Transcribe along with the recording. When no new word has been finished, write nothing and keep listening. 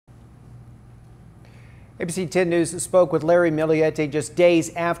ABC 10 News spoke with Larry Millete just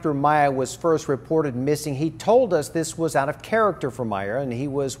days after Maya was first reported missing. He told us this was out of character for Maya and he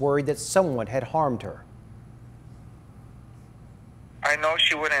was worried that someone had harmed her. I know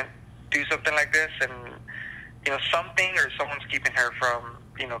she wouldn't do something like this, and something or someone's keeping her from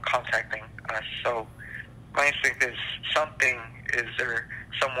contacting us. So my instinct is something is there.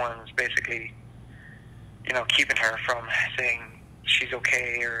 Someone's basically keeping her from saying she's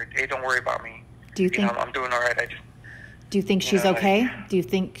okay or hey, don't worry about me. Do you think I'm doing all right? Do you think she's okay? Do you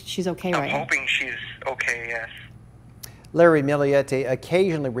think she's okay right now? I'm hoping she's okay. Yes. Larry Millete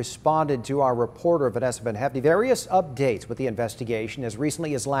occasionally responded to our reporter Vanessa Benhevni various updates with the investigation. As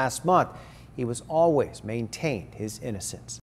recently as last month, he was always maintained his innocence.